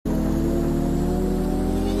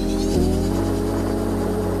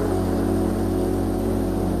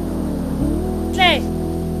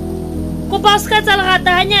Kopa o ska tsa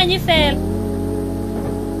lerata hanyane fela.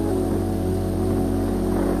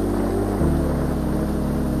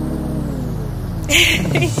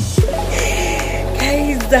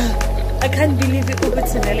 Guys, I can't believe it.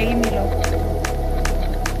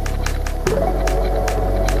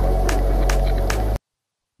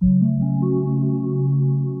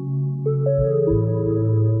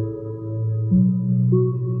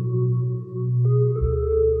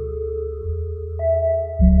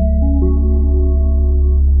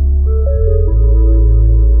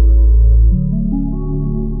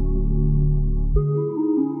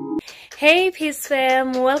 Hey Peace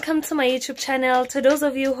fam, welcome to my YouTube channel. To those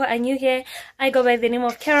of you who are new here, I go by the name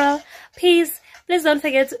of Carol. Please don't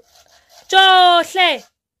forget to... Johle!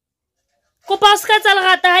 Kopa o ska tsa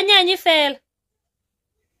lerata hanyane fela.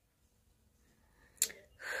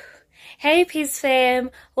 Hey Peace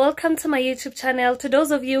fam, welcome to my YouTube channel. To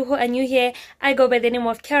those of you who are new here, I go by the name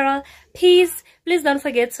of Carol. Please don't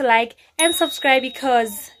forget to like and subscribe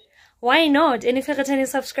because... why not? And if you're a returning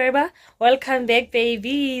subscriber, welcome back,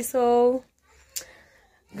 baby. So,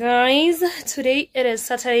 guys, today it is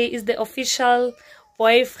Saturday. Is the official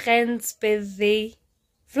boyfriend's birthday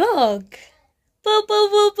vlog. Boo, boo,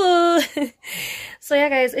 boo, boo. So yeah,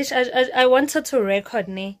 guys, I wanted to record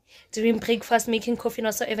doing breakfast, making coffee, and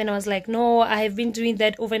whatsoever. And I was like, no, I have been doing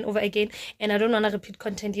that over and over again, and I don't want to repeat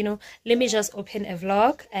content. You know, let me just open a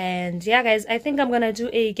vlog. And yeah, guys, I think I'm gonna do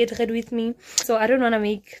a get ready with me. So I don't want to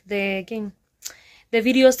make the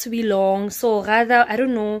videos to be long. So rather, I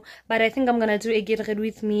don't know, but I think I'm gonna do a get ready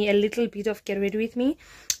with me, a little bit of get ready with me.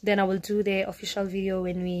 Then I will do the official video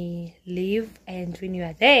when we leave and when you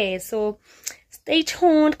are there. So stay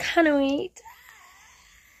tuned. Can't wait.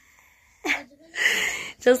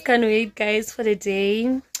 Just can't wait, guys, for the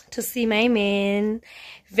day to see my man.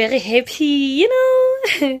 Very happy, you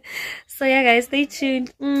know. So yeah, guys, stay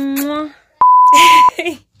tuned.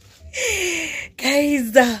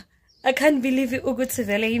 Guys, I can't believe it.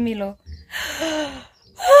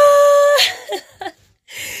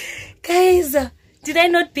 Guys, did I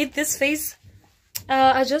not beat this face?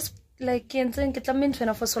 I just like can't think it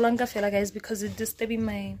for so long, guys, because it's disturbing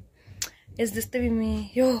me.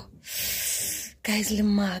 Yo. Guys,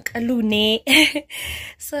 lemak alune.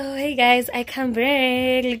 So hey guys, I come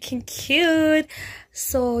back looking cute.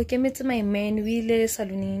 So came to my man wile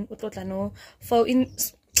saloon utlotla for in.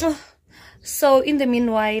 So in the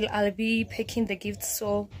meanwhile, I'll be packing the gifts.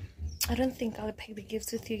 So I don't think I'll pack the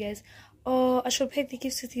gifts with you guys. Oh, I should pack the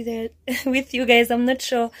gifts with you there with you guys. I'm not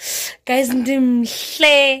sure, guys.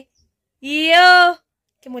 Ndimhle yo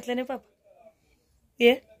kemotlane papa.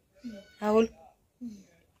 Yeah, how?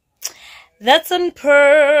 That's on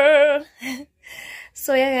per.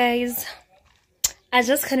 So yeah, guys, I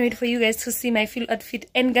just can't wait for you guys to see my full outfit.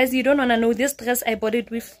 And guys, you don't wanna know this dress, I bought it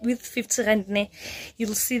with 50 rand ne.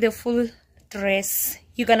 You'll see the full dress.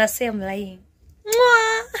 You're gonna say I'm lying.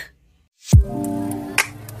 Mwah!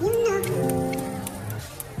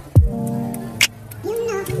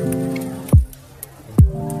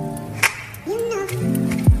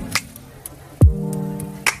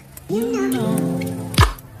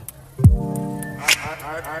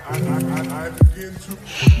 I begin to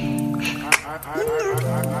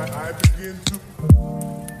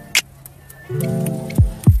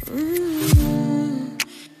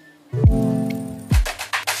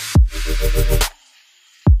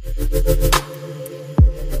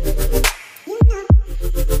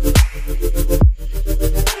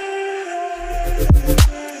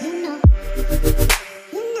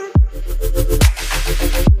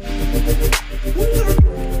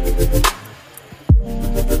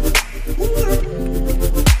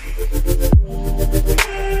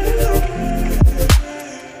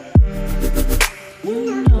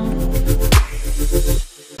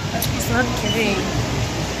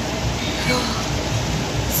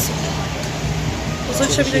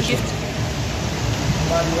show me the gift.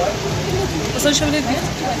 Also show me the gift.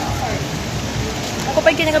 Ako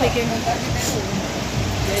pa kanya ka baking.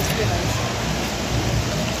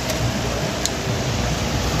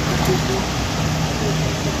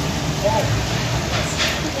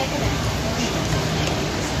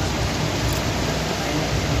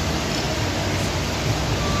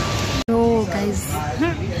 Oh guys,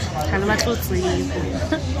 I'm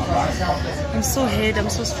so hurt, I'm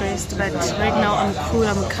so stressed, but right now I'm cool,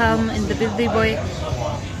 I'm calm, and the birthday boy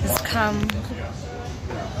is calm.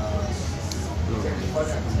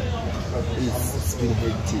 It's been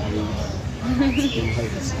hectic.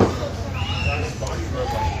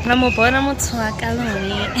 Namobona motho wa ka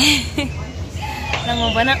lone.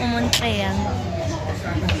 Namobona o montle yang.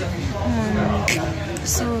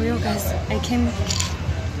 So yo guys, I came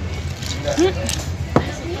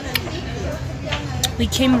We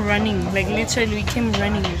came running, like literally we came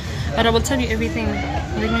running. But I will tell you everything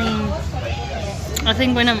I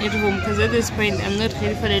think when I'm at home, because at this point I'm not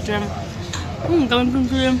ready for the drum.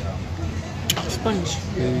 Sponge.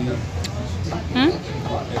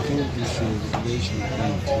 I think this is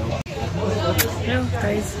Hello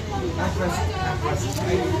guys.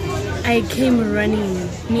 I came running.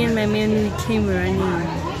 Me and my man, we came running.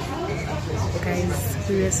 Guys,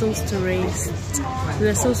 we were so stressed. We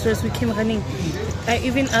were so stressed, we came running. I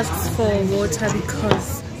even asked for water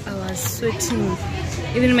because I was sweating.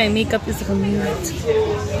 Even my makeup is removed.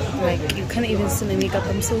 Like, you can't even see my makeup.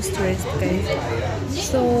 I'm so stressed, guys.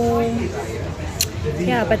 So,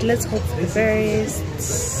 yeah, but let's hope for the best.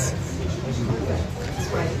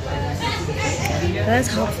 Let's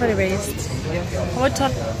hope for the best. What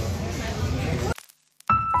up?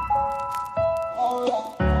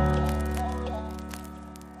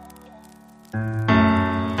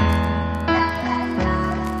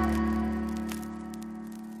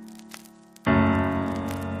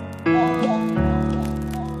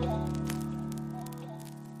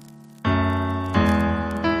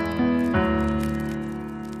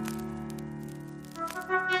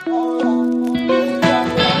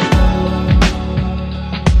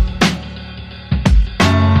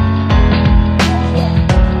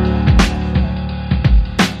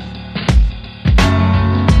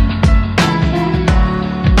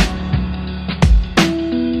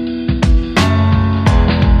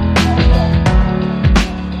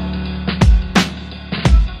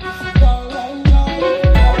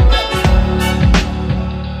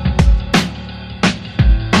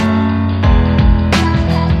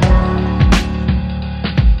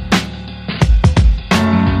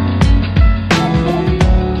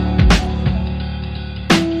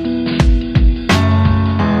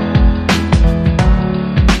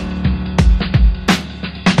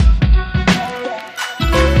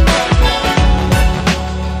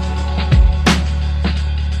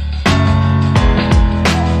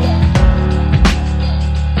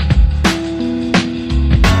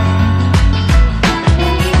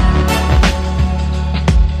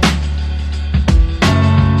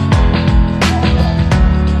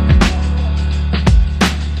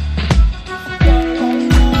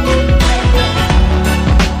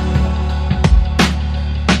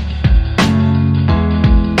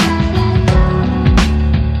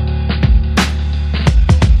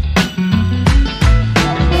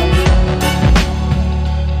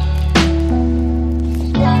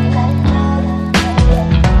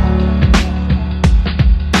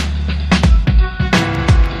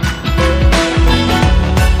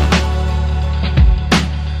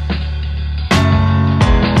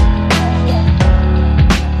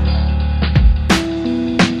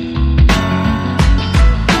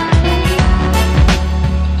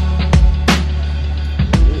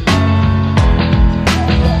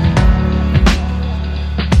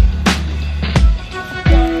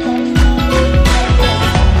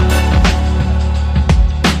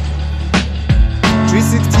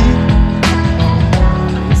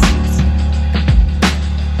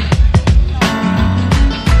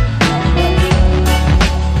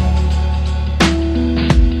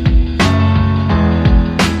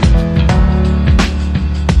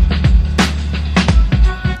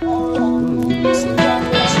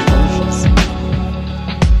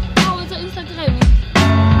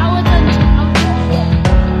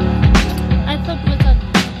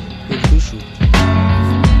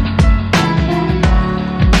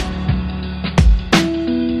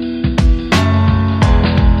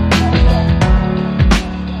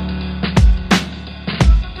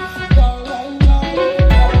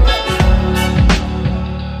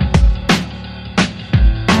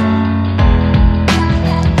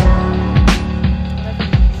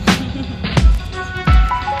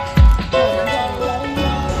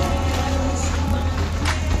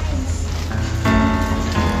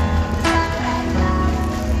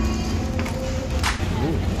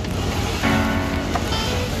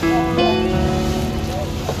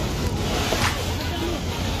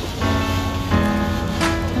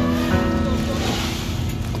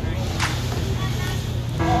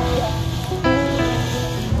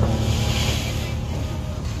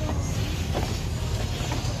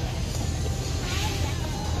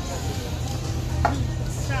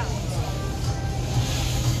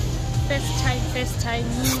 First time.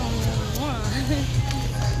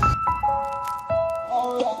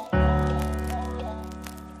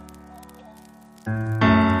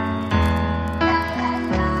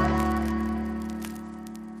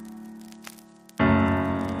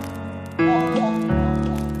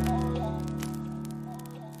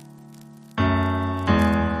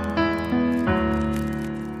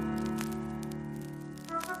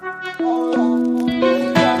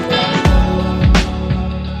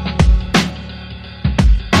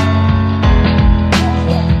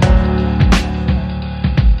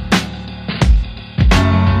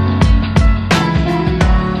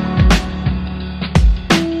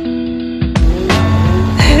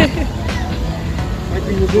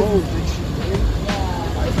 gold.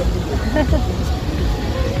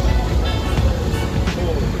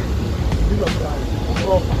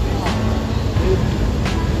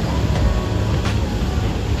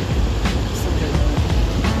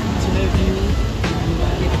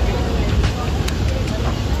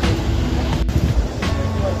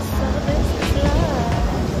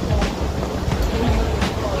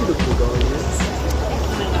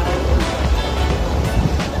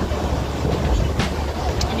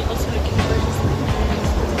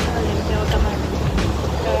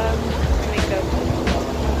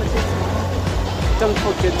 Don't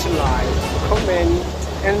forget to like, comment,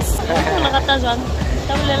 and share.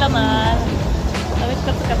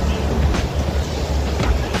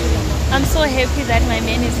 I'm so happy that my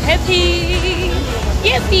man is happy.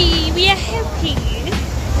 Happy, we are happy.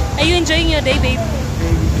 Are you enjoying your day, babe?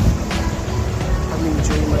 I'm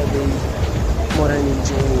enjoying my day more than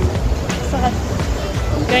enjoying. So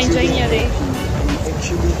you're enjoying your day? I'm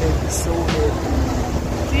actually happy, so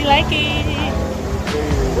happy. Do you like it?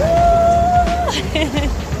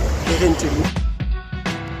 Eventually.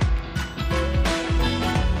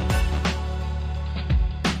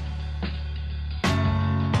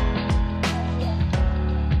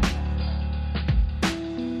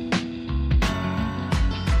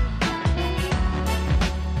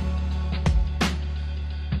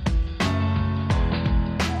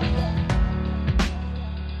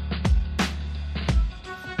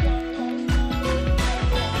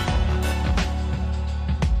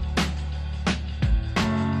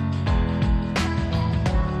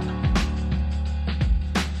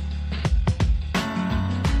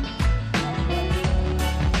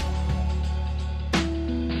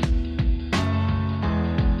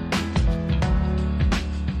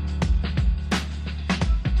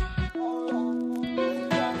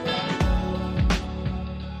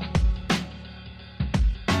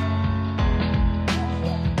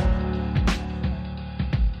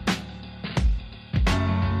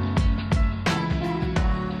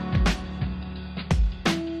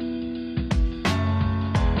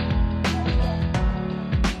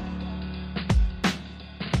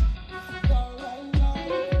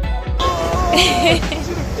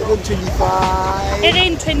 Even 25.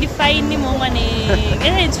 Even 25 ni mongwane.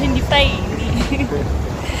 Even 25.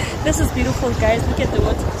 This is beautiful, guys. Look at the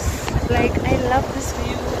water. Like, I love this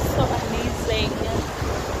view. It's so amazing.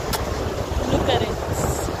 Look at it.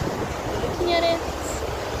 Looking at it.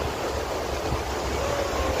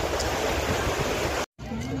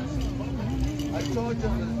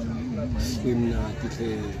 Swim now,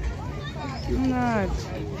 Not.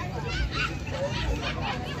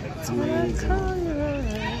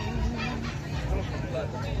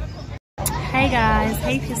 Hi guys,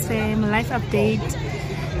 hi PSM, life update.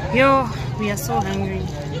 Yo, we are so hungry.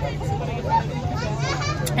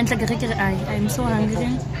 And I'm so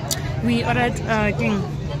hungry. We ordered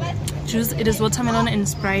juice. It is watermelon and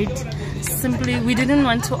Sprite. Simply, we didn't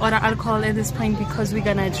want to order alcohol at this point because we're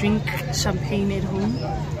gonna drink champagne at home.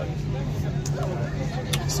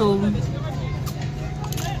 So,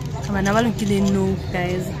 no,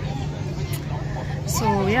 guys.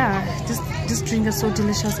 So yeah, this drink is so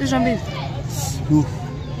delicious.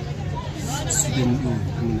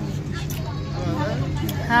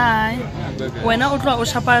 Hi. When I order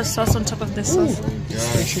Oshapa sauce on top of the sauce.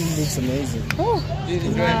 This actually looks amazing. Oh,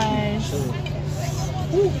 nice.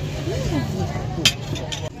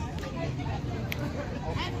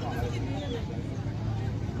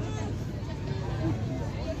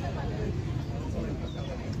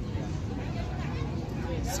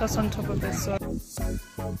 Sauce on top of the sauce.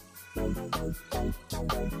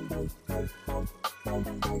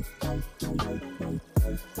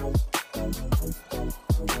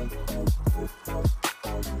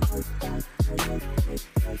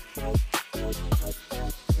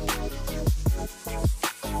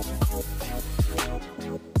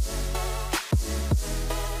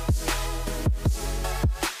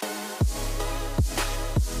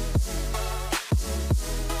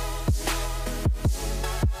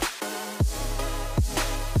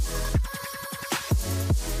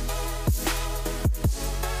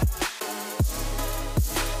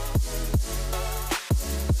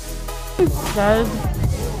 Guys,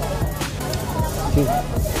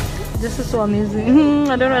 this is so amazing.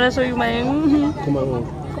 I don't want to show you my Come on.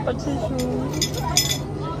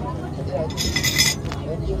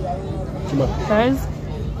 Come on. Guys,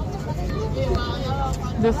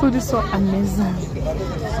 the food is so amazing.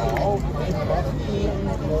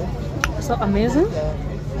 So amazing.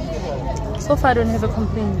 So far I don't have a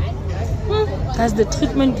complaint. Guys, the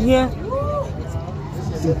treatment here.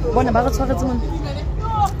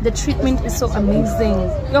 The treatment is so amazing.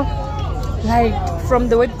 Yo, like from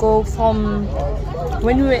the word go, from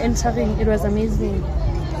when we were entering, it was amazing.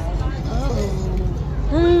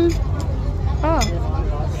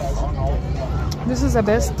 This is the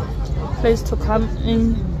best place to come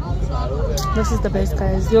in. This is the best,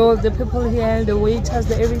 guys. Yo, the people here, the waiters,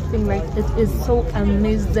 the everything, like it is so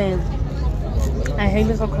amazing. I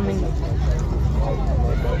highly recommend it.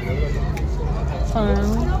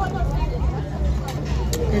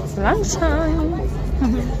 It's lunchtime.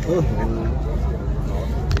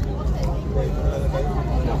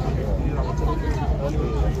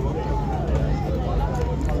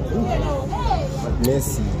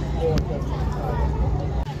 Messi.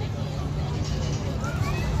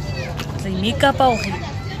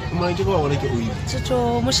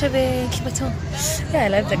 Yeah, I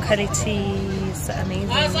love the quality. It's amazing.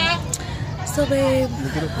 So babe,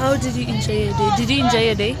 how did you enjoy your day? Did you enjoy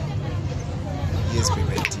your day? Yes, babe,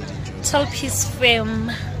 I did enjoy. Tell Peace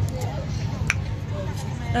Fam.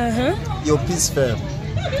 Your Peace Fam.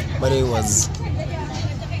 My day was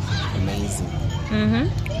amazing. I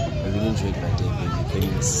really enjoyed my day, baby.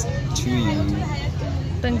 Thanks to you.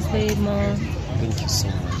 Thanks, babe, Mom. Thank you so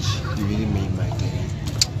much. You really made my day.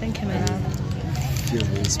 Thank you, my love. I feel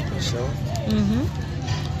very special. And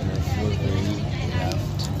I feel very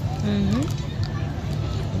loved.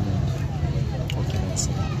 What can I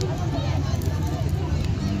say?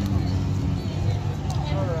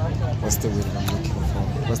 What's the word I'm looking for?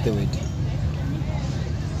 What's the word?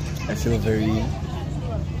 I feel very,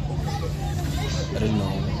 I don't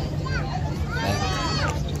know, like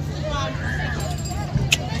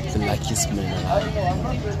the luckiest man alive.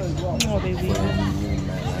 Oh, baby. For having you in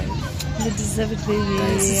my life. You deserve it, baby.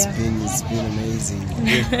 Guys, it's been amazing.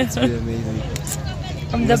 It's been amazing.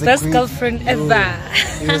 I'm the best girlfriend ever.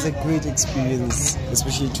 It was a great experience,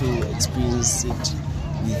 especially to experience it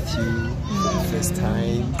with you for the first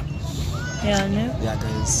time. Yeah, no? Yeah,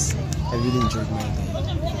 guys, I really enjoyed my day.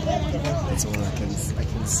 That's all I can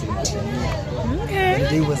say to you. Okay. The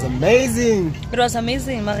day was amazing. It was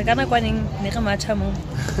amazing. Marigana kwaning nege machamu.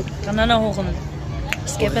 Kanana horon.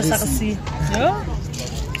 Skepe sarsi. Yeah.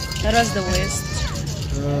 That was the worst.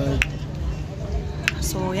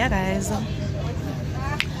 So yeah, guys.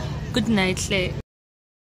 Good night, Le.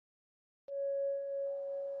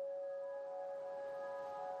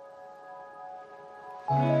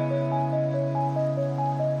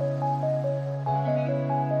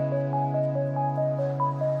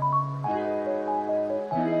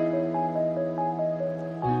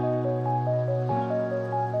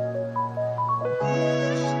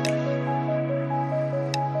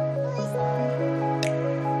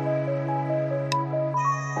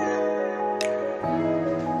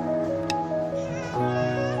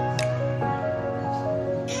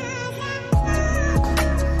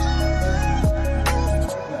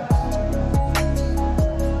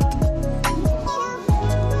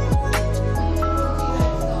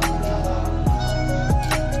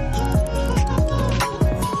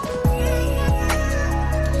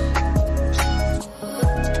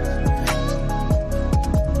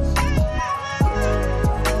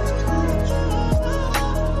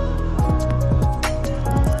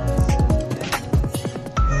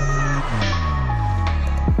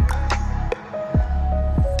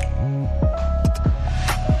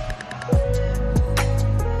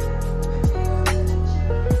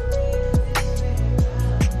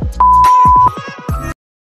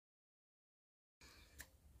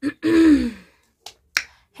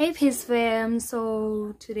 Hey Peace Fam,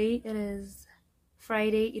 so today it is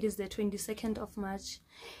Friday, it is the 22nd of March.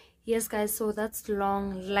 Yes guys, so that's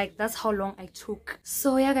long, like that's how long I took.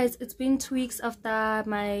 So yeah guys, it's been 2 weeks after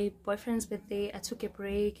my boyfriend's birthday. I took a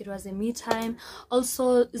break. It was a me time.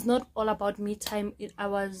 Also, it's not all about me time. I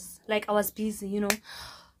was busy, you know.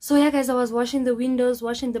 So yeah guys, I was washing the windows,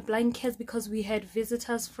 washing the blankets because we had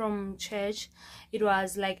visitors from church. It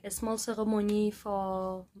was like a small ceremony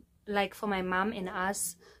for my mom and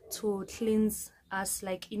us to cleanse us,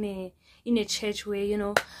 like in a church way, you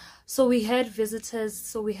know. So we had visitors,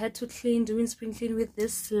 so we had to clean, doing spring clean with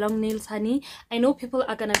this long nails, honey. I know people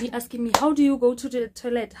are gonna be asking me, how do you go to the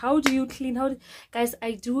toilet, how do you clean, guys,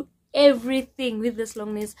 I do everything with this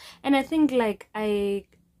long nails. And I think I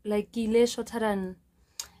gile shorter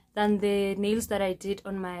than the nails that I did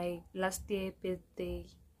on my last year birthday.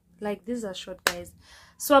 Like, these are short, guys.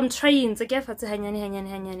 So I'm trying to get until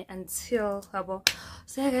habo.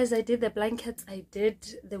 So yeah guys, I did the blankets, I did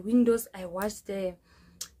the windows, I washed the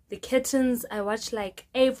curtains, I watched like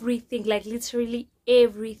everything, like literally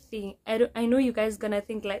everything. I know you guys gonna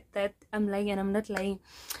think like that I'm lying, and I'm not lying.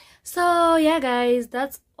 So yeah guys,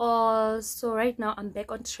 that's all. So right now I'm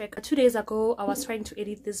back on track. 2 days ago I was trying to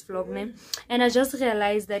edit this vlog name, and I just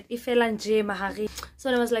realized that if mahari,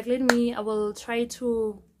 so I was like, I will try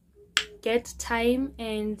to get time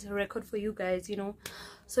and record for you guys, you know.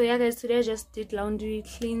 So yeah guys, today I just did laundry,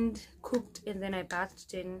 cleaned, cooked, and then I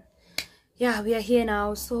bathed, and yeah, we are here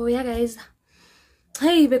now. So yeah guys,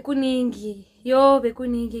 hey, bekuningi, yo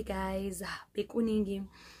bekuningi guys, bekuningi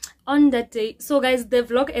on that day. So guys, the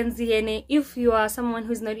vlog ends here. If you are someone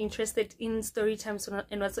who's not interested in story times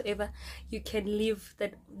and whatsoever, you can leave.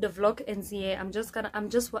 That the vlog ends here. I just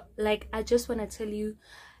want to tell you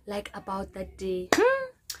like about that day.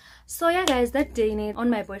 So yeah guys, that day on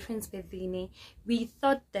my boyfriend's birthday, we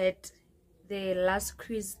thought that the last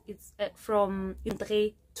cruise is from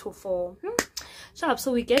 3 to 4. Shut up.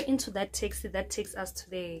 So we get into that taxi that takes us to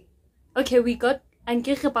the, okay, we got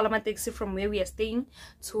taxi from where we are staying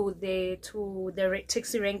to the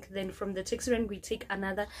taxi rank. Then from the taxi rank we take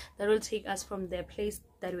another that will take us from the place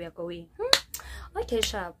that we are going. Okay,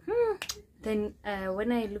 sharp. Then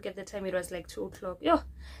when I look at the time, it was like 2 o'clock. Yo,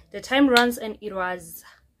 the time runs and it was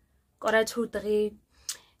 2:45.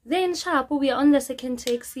 Then sharp, we are on the second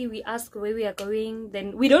taxi. We ask where we are going.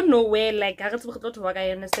 Then we don't know where, like, I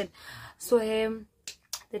understand. So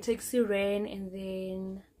the taxi ran, and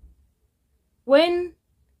then when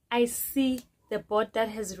I see the board that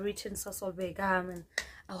has written Sasolburg, and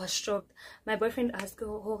I was shocked. My boyfriend asked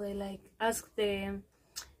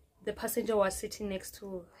the passenger was sitting next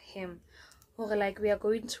to him, like, we are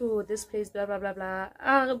going to this place, blah blah blah blah.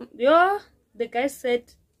 Yeah, the guy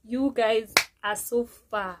said, you guys are so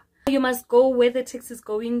far. You must go where the taxi is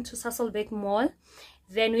going to Sasolburg Mall.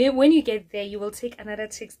 Then when you get there, you will take another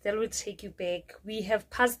taxi that will take you back. We have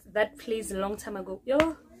passed that place a long time ago.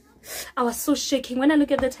 Yo, I was so shaking. When I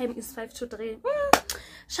look at the time, it's 5 to 3.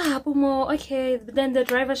 Okay. But then the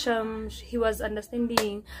driver, he was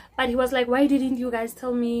understanding, but he was like, why didn't you guys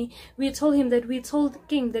tell me? We told him that we told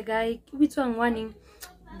King, the guy, we told warning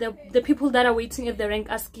the people that are waiting at the rank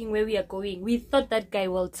asking where we are going. We thought that guy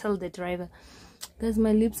will tell the driver. Guys,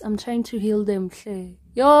 my lips, I'm trying to heal them.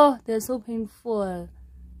 Yo, they're so painful.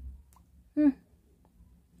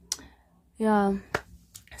 Yeah.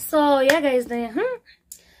 So yeah guys, then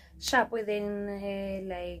sharp within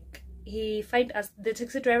like he find us, the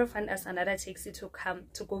taxi driver find us another taxi to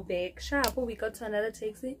go back. Sharp, we got to another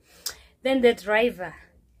taxi. Then the driver,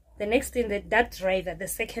 the next thing, the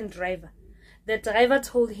second driver, the driver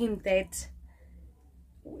told him that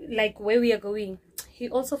like where we are going. He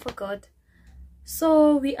also forgot.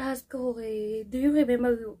 So we asked, do you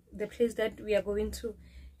remember the place that we are going to?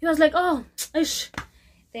 He was like, oh ish.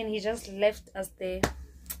 Then he just left us there.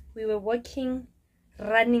 We were walking,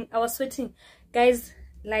 running. I was sweating, guys.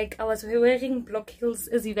 Like, I was wearing block heels,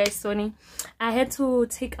 as you guys saw me. I had to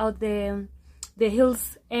take out the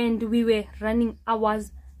heels, and we were running. I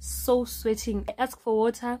was so sweating. I asked for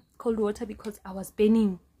water, cold water, because I was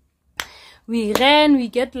burning. We ran, we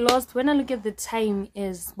get lost. When I look at the time,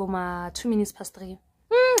 is 2 minutes past 3.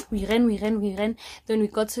 We ran. Then we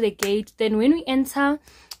got to the gate. Then when we enter,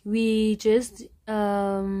 we just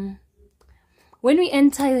then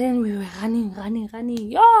we were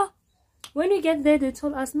running. Yeah. When we get there, they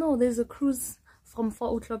told us, no, there's a cruise from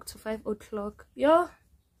 4 o'clock to 5 o'clock. Yeah.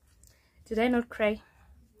 Did I not cry?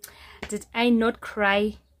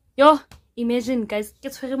 Yo, imagine guys,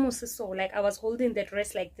 so like I was holding the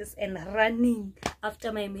dress like this and running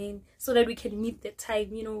after my man so that we can meet the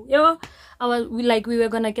time, you know. Yeah, we were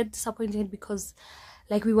gonna get disappointed because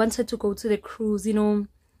like we wanted to go to the cruise, you know,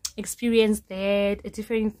 experience that, a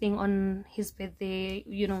different thing on his birthday,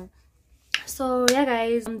 you know. So yeah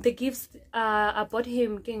guys, the gifts, I bought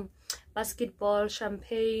him basketball,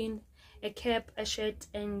 champagne, a cap, a shirt,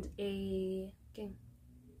 and a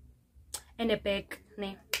bag,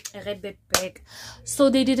 a red bag. So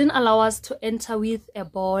they didn't allow us to enter with a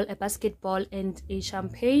basketball and a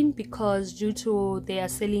champagne, because due to they are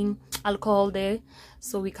selling alcohol there,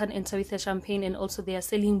 so we can't enter with a champagne. And also they are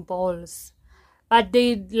selling balls, but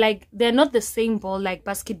they're not the same ball like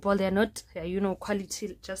basketball. They're not, you know,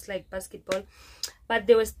 quality just like basketball, but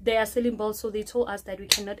they are selling balls. So they told us that we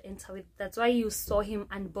cannot enter with. That's why you saw him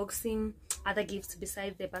unboxing other gifts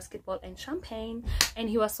besides the basketball and champagne, and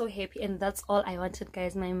he was so happy. And that's all I wanted,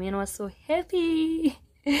 guys. My man was so happy.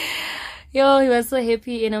 Yo, he was so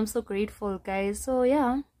happy, and I'm so grateful, guys. So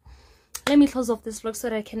yeah, let me close off this vlog so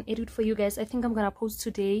that I can edit for you guys. I think I'm gonna post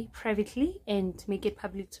today privately and make it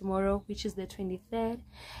public tomorrow, which is the 23rd.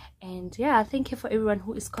 And yeah, thank you for everyone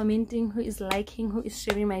who is commenting, who is liking, who is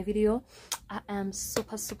sharing my video. I am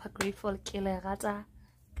super grateful. Ke le rata,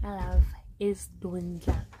 ka love is doing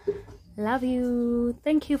that. Love you.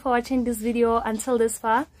 Thank you for watching this video until this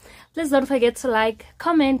far. Please don't forget to like,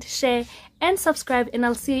 comment, share and subscribe, and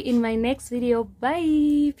I'll see you in my next video.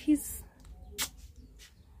 Bye. Peace.